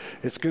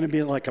 it's going to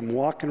be like I'm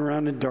walking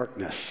around in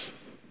darkness.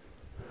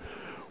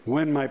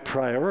 When my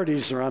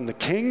priorities are on the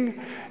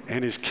King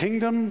and his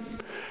kingdom,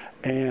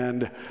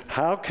 and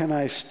how can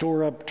I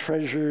store up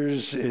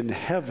treasures in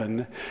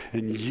heaven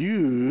and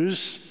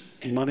use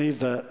money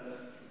the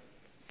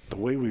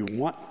way we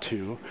want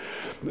to,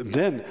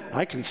 then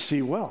I can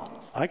see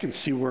well. I can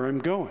see where I'm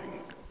going.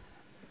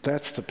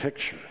 That's the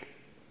picture.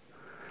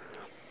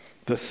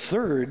 The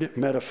third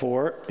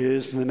metaphor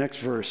is the next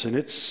verse, and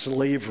it's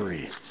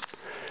slavery.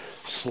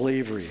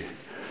 Slavery.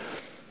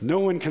 No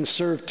one can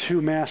serve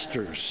two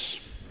masters.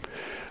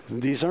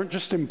 These aren't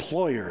just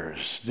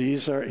employers.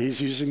 He's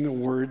using the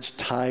words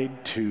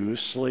tied to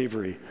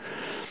slavery.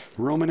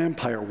 Roman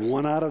Empire,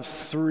 1 out of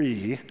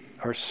 3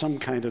 are some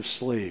kind of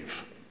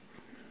slave.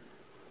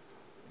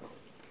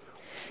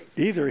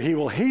 Either he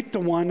will hate the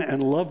one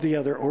and love the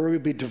other, or he will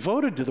be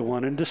devoted to the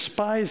one and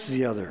despise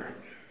the other.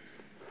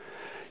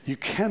 You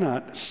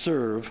cannot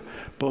serve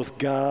both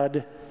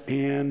God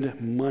and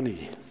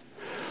money.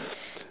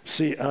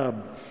 See,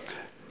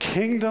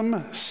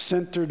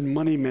 kingdom-centered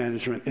money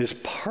management is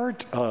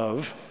part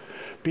of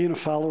being a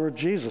follower of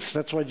Jesus.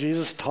 That's why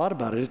Jesus taught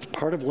about it. It's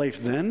part of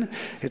life then.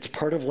 It's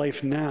part of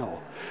life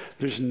now.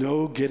 There's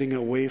no getting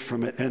away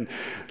from it. And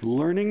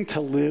learning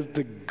to live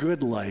the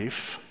good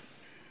life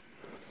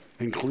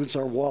includes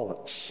our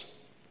wallets,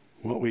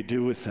 what we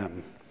do with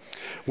them.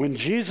 When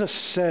Jesus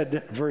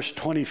said, verse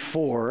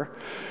 24,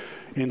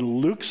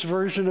 in Luke's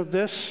version of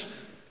this,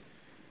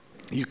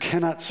 you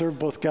cannot serve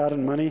both God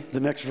and money. The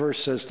next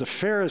verse says, the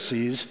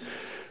Pharisees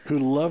who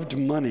loved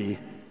money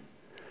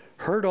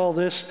heard all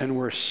this and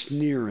were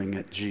sneering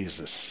at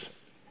Jesus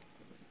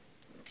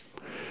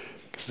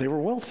because they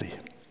were wealthy.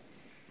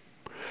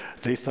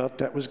 They thought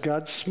that was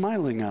God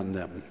smiling on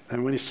them.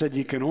 And when he said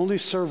you can only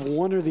serve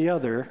one or the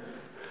other,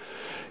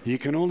 you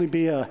can only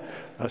be a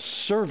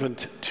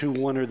servant to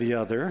one or the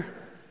other,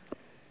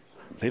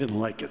 they didn't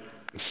like it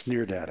and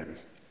sneered at him.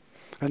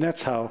 And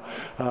that's how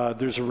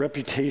there's a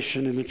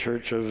reputation in the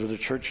church of the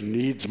church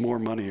needs more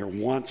money or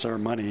wants our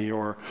money,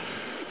 or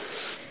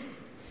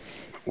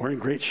we're in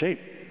great shape.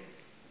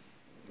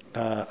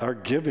 Our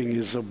giving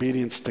is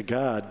obedience to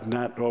God,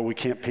 not, oh, we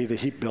can't pay the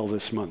heat bill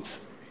this month.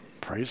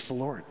 Praise the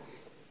Lord.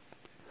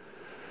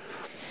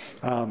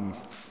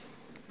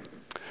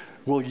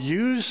 We'll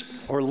use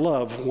or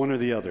love one or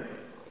the other.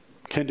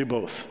 Can't do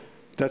both.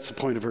 That's the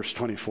point of verse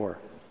 24.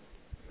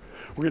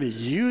 We're going to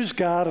use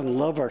God and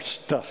love our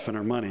stuff and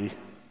our money,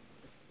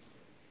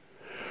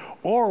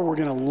 or we're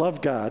going to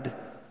love God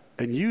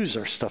and use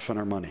our stuff and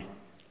our money.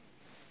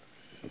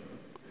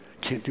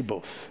 Can't do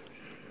both.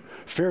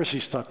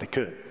 Pharisees thought they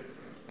could.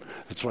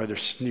 That's why they're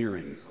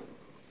sneering.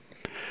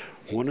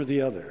 One or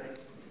the other.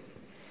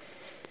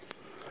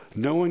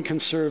 No one can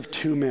serve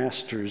two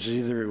masters.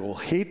 Either it will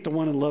hate the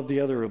one and love the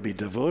other, or will be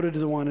devoted to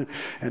the one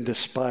and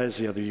despise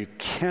the other. You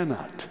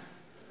cannot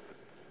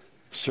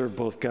serve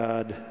both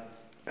God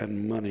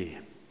and money.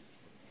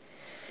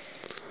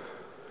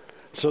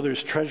 So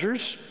there's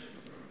treasures,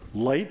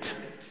 light,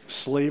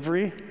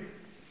 slavery,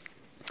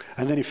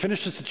 and then he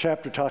finishes the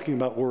chapter talking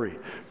about worry,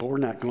 but we're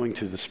not going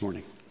to this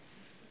morning.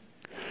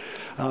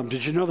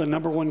 Did you know the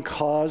number one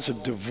cause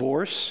of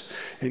divorce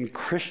in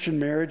Christian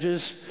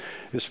marriages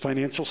is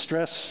financial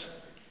stress?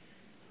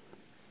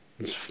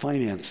 It's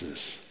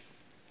finances.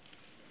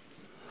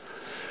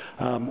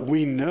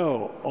 We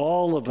know,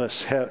 all of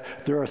us have,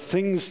 there are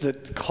things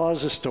that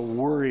cause us to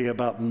worry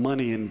about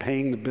money and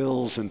paying the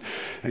bills and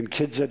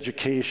kids'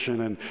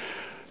 education and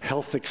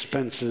health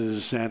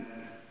expenses, and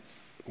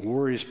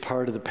worry is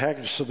part of the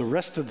package. So the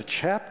rest of the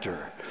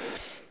chapter,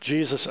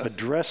 Jesus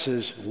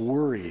addresses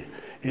worry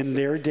in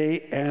their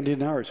day and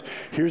in ours.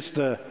 Here's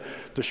the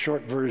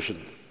short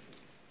version.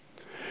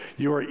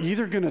 You are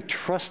either going to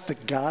trust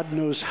that God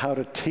knows how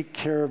to take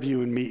care of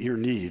you and meet your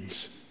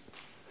needs,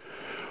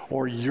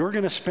 or you're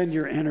going to spend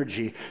your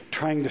energy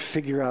trying to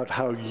figure out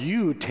how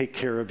you take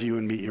care of you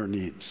and meet your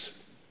needs.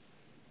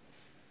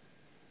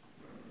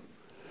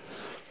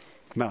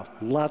 Now,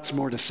 lots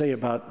more to say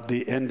about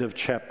the end of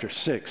chapter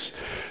 6.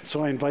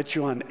 So I invite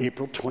you on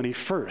April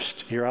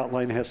 21st. Your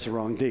outline has the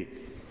wrong date.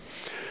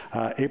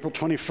 April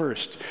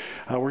 21st,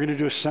 we're going to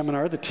do a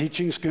seminar.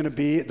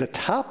 The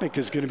topic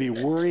is going to be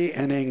worry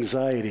and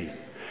anxiety.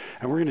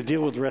 And we're going to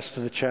deal with the rest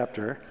of the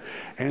chapter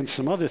and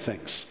some other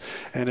things.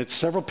 And it's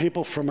several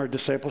people from our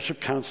discipleship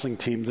counseling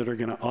team that are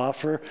going to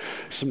offer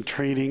some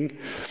training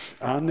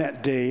on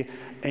that day.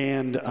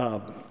 And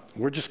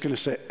we're just going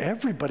to say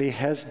everybody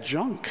has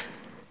junk.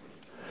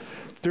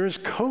 There is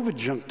COVID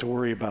junk to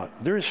worry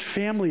about. There is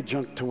family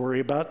junk to worry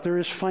about. There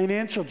is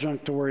financial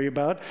junk to worry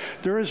about.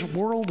 There is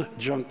world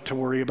junk to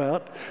worry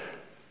about.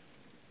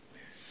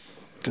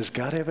 Does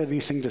God have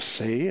anything to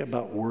say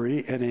about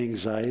worry and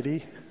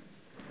anxiety?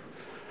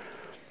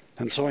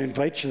 And so I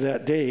invite you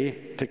that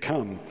day to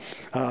come.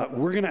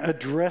 We're going to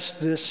address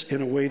this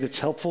in a way that's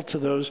helpful to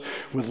those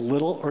with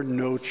little or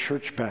no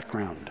church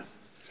background.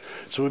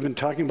 So we've been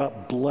talking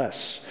about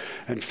bless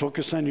and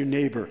focus on your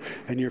neighbor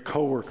and your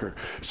coworker.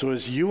 So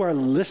as you are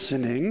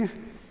listening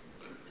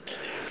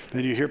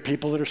and you hear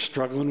people that are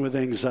struggling with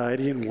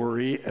anxiety and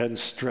worry and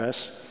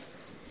stress,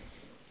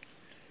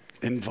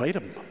 invite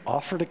them,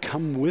 offer to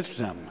come with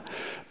them,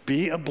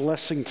 be a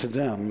blessing to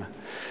them,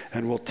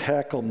 and we'll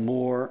tackle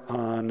more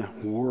on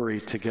worry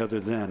together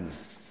then.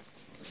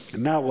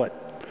 Now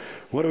what?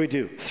 What do we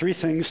do? 3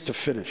 things to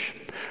finish.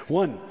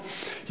 1,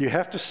 you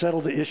have to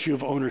settle the issue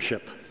of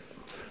ownership.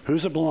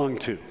 Who's it belong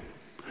to?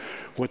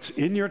 What's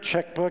in your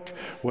checkbook?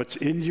 What's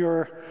in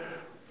your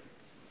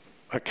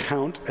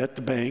account at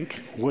the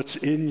bank? What's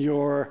in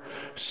your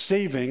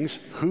savings?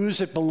 Who's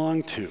it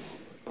belong to?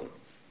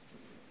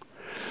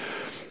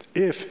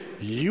 If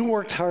you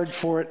worked hard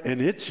for it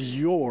and it's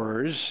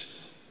yours,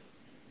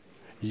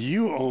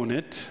 you own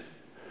it,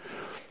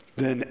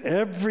 then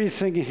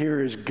everything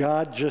here is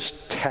God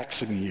just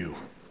taxing you.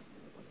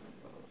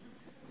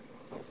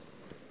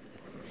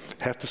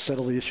 Have to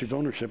settle the issue of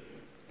ownership.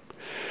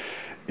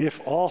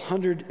 If all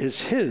 100 is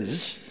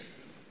his,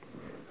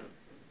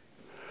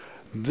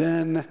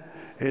 then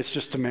it's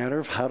just a matter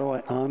of how do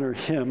I honor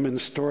him and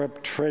store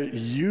up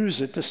use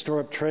it to store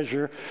up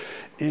treasure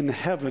in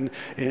heaven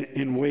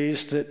in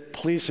ways that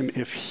please him.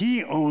 If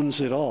he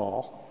owns it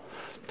all,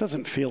 it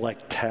doesn't feel like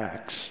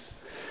tax.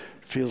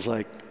 It feels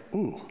like,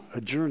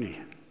 a journey.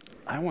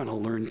 I want to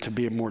learn to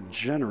be a more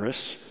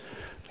generous,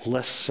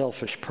 less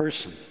selfish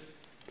person.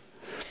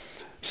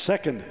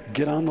 Second,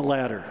 get on the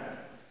ladder.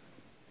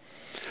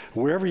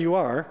 Wherever you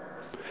are,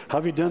 how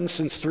have you done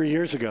since 3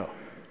 years ago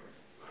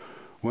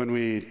when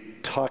we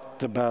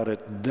talked about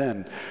it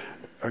then?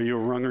 Are you a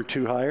rung or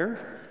 2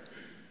 higher?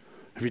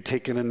 Have you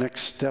taken a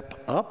next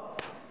step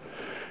up?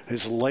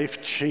 Has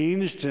life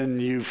changed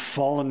and you've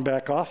fallen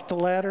back off the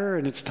ladder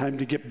and it's time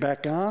to get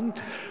back on?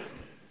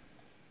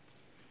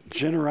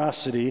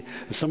 Generosity,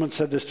 someone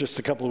said this just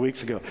a couple of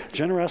weeks ago,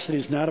 generosity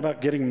is not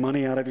about getting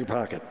money out of your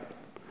pocket.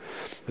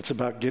 It's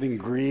about getting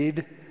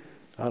greed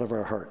out of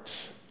our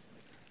hearts.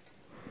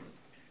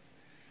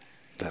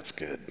 That's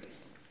good.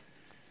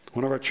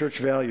 One of our church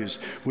values,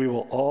 we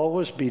will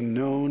always be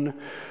known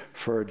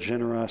for our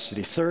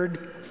generosity.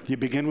 Third, you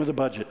begin with a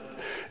budget.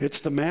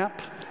 It's the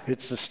map.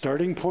 It's the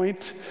starting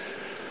point.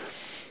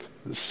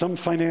 Some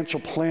financial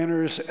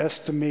planners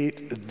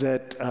estimate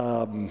that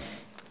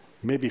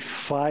maybe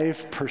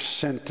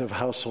 5% of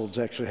households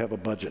actually have a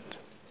budget.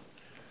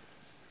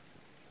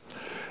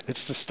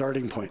 It's the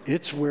starting point.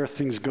 It's where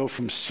things go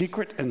from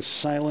secret and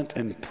silent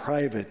and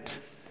private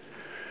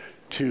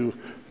to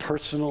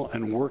personal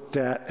and worked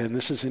at, and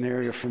this is an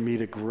area for me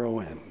to grow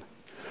in.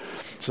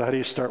 So how do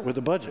you start with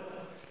a budget?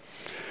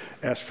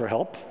 Ask for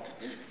help.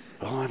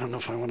 I don't know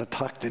if I want to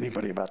talk to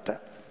anybody about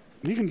that.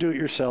 You can do it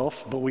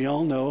yourself, but we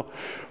all know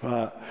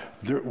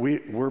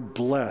we're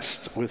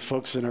blessed with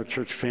folks in our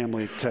church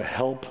family to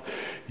help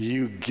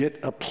you get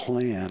a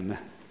plan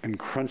and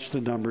crunch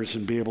the numbers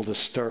and be able to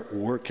start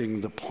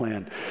working the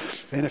plan.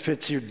 And if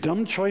it's your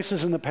dumb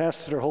choices in the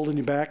past that are holding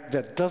you back,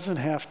 that doesn't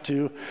have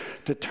to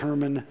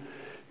determine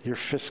your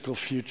fiscal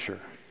future.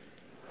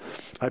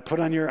 I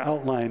put on your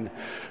outline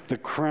the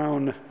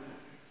Crown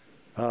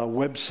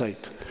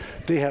website.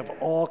 They have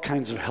all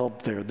kinds of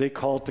help there. They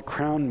call it the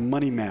Crown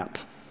Money Map.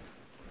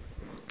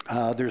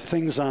 There are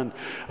things on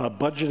a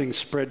budgeting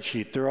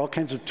spreadsheet. There are all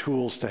kinds of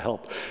tools to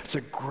help. It's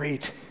a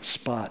great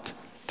spot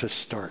to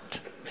start.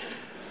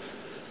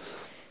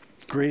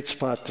 Great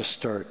spot to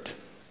start.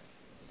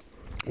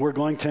 We're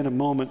going to, in a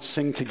moment,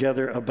 sing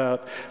together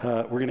about,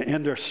 we're going to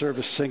end our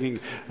service singing,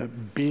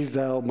 Be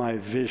Thou My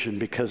Vision,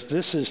 because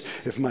this is,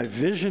 if my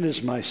vision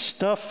is my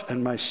stuff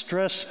and my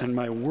stress and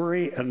my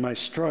worry and my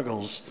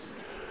struggles,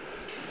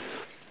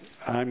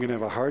 I'm going to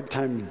have a hard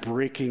time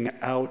breaking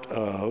out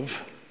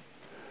of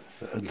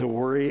the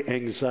worry,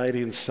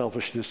 anxiety, and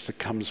selfishness that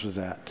comes with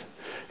that.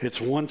 It's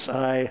once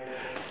I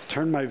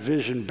turn my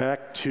vision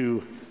back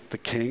to the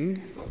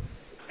King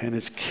and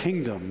his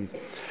kingdom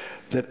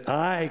that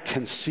I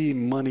can see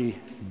money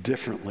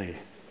differently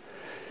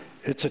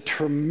It's a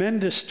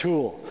tremendous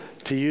tool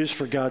to use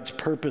for God's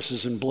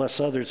purposes and bless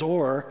others,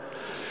 or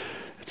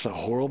it's a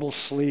horrible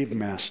slave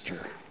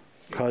master,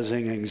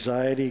 causing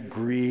anxiety,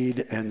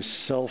 greed, and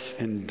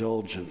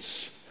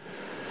self-indulgence.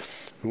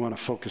 We want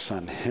to focus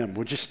on him.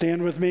 Would you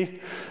stand with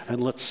me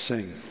and let's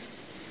sing.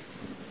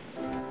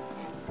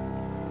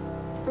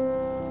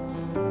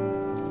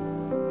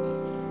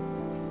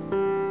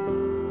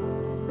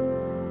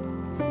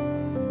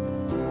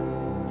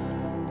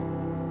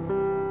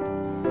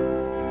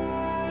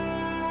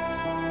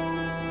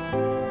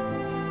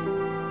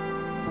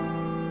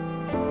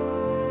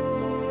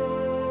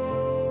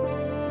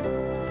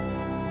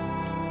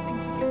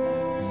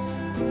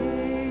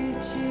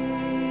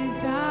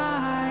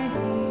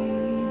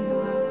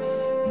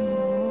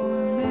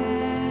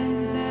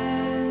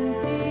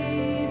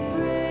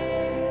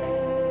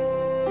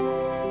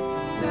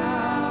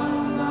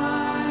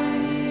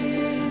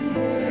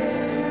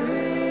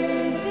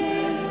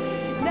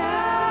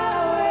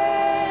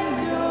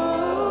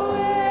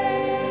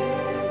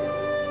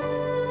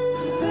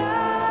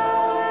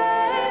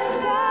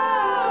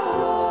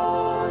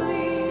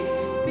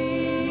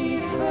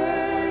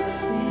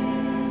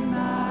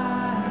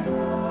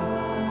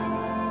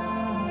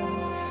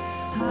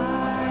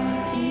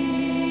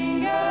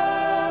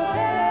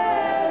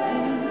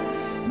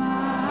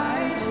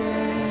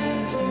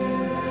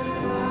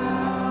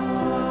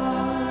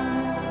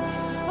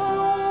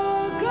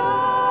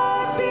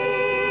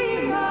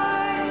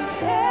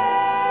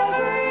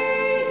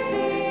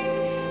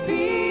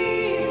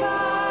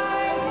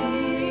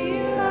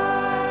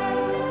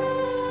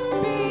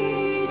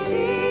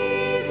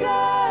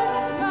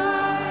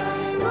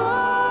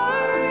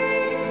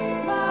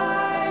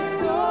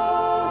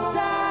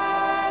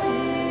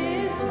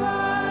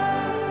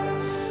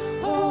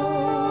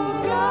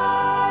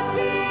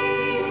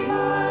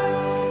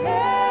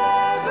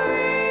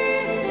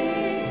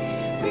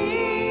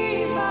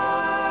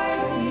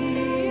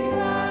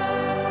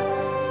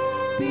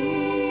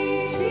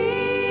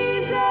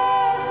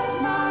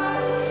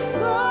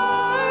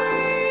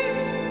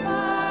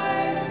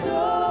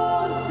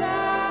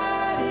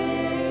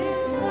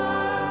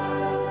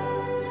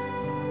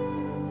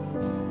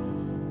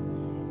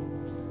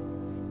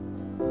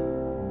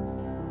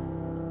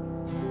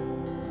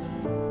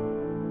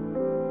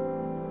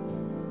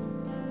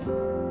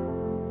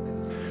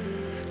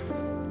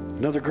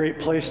 Another great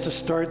place to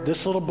start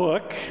this little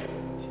book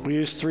we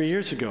used 3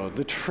 years ago.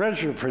 The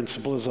treasure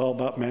principle is all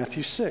about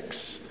Matthew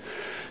 6.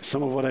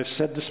 Some of what I've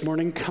said this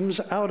morning comes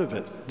out of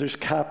it. There's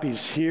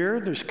copies here.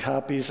 There's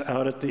copies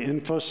out at the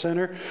info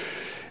center.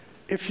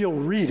 If you'll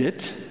read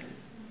it,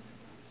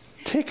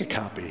 take a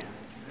copy.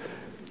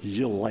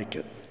 You'll like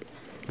it.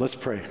 Let's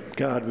pray.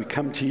 God, we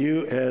come to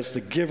you as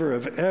the giver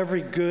of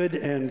every good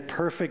and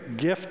perfect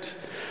gift.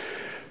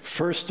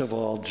 First of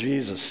all,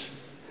 Jesus,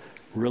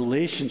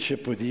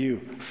 relationship with you,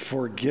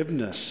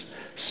 forgiveness,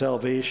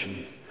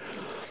 salvation,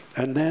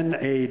 and then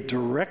a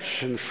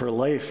direction for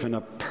life and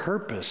a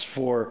purpose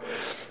for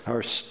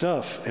our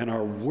stuff and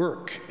our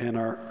work and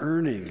our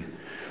earning.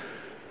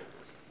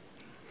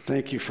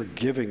 Thank you for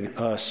giving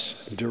us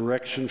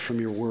direction from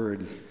your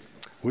word.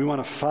 We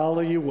want to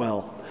follow you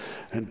well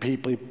and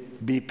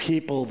be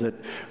people that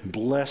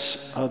bless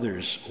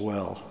others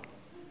well.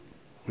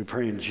 We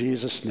pray in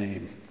Jesus'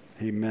 name.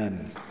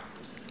 Amen.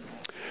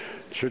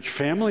 Church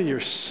family, you're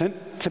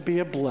sent to be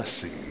a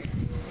blessing.